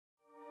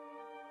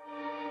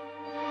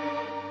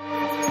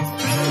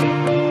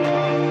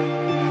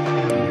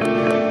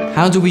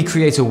How do we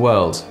create a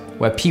world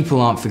where people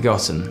aren't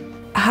forgotten?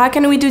 How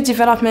can we do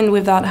development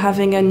without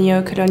having a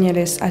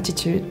neo-colonialist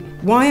attitude?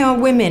 Why are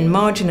women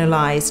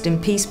marginalised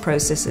in peace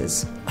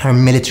processes? Are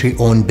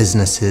military-owned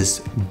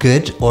businesses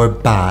good or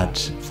bad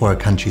for a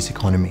country's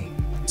economy?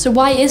 So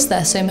why is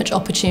there so much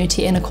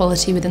opportunity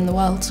inequality within the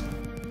world?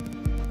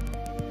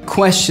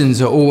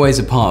 Questions are always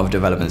a part of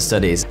development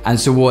studies, and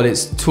so what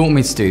it's taught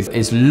me to do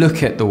is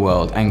look at the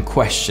world and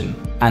question,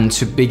 and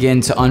to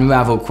begin to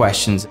unravel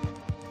questions.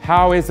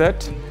 How is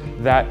it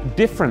that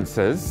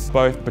differences,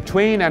 both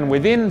between and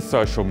within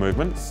social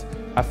movements,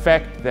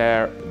 affect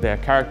their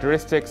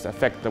characteristics,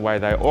 affect the way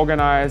they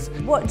organise?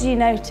 What do you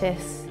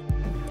notice?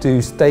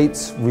 Do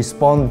states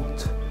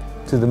respond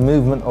to the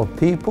movement of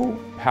people?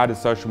 How do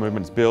social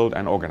movements build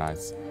and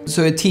organise?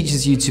 So it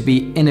teaches you to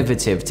be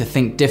innovative, to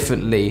think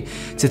differently,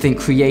 to think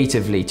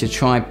creatively, to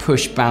try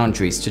push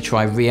boundaries, to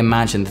try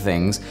reimagine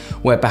things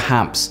where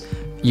perhaps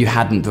you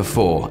hadn't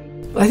before.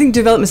 I think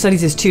development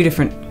studies is two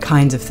different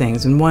kinds of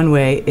things. In one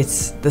way,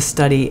 it's the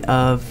study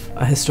of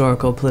a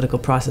historical political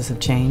process of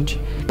change.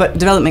 But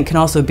development can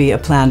also be a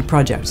planned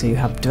project, so you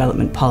have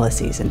development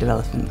policies and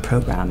development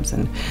programs.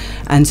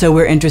 And so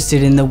we're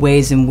interested in the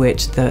ways in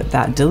which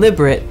that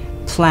deliberate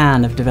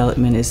plan of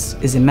development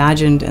is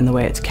imagined and the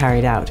way it's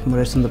carried out, and what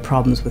are some of the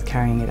problems with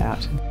carrying it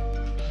out.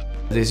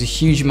 There's a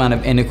huge amount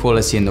of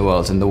inequality in the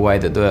world and the way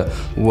that the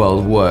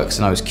world works,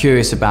 and I was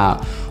curious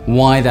about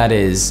why that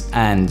is,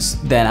 and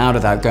then out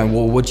of that going,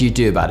 well, what do you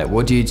do about it?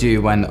 What do you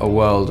do when a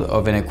world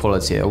of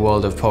inequality, a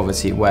world of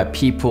poverty, where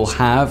people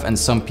have and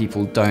some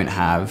people don't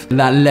have?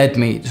 That led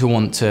me to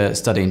want to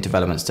study in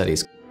development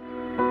studies.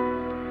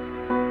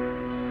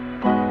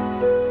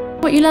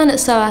 What you learn at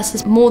SOAS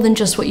is more than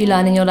just what you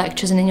learn in your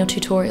lectures and in your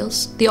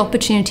tutorials. The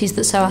opportunities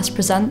that SOAS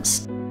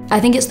presents. I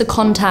think it's the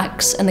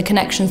contacts and the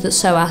connections that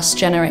SOAS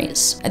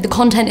generates. The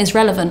content is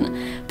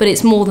relevant, but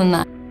it's more than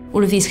that.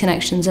 All of these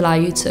connections allow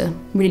you to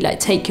really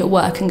take your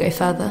work and go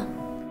further.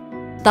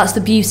 That's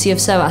the beauty of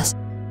SOAS.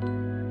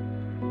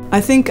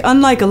 I think,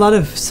 unlike a lot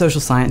of social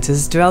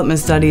sciences, development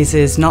studies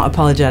is not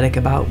apologetic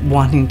about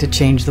wanting to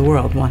change the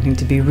world, wanting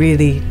to be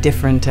really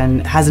different,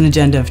 and has an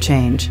agenda of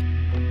change.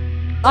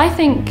 I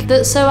think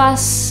that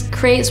SOAS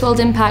creates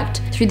world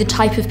impact through the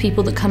type of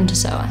people that come to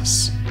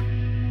SOAS.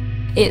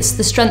 It's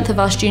the strength of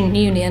our student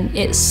union,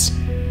 it's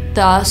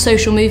the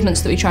social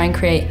movements that we try and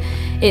create.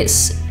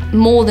 It's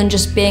more than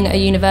just being at a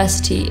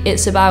university,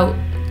 it's about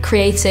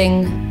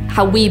creating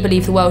how we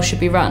believe the world should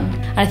be run.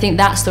 And I think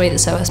that's the way that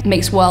SOAS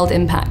makes world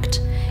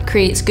impact,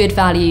 creates good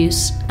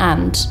values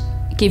and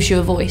gives you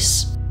a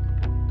voice.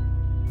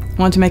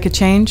 Want to make a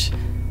change?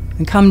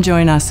 Then come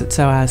join us at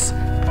SOAS.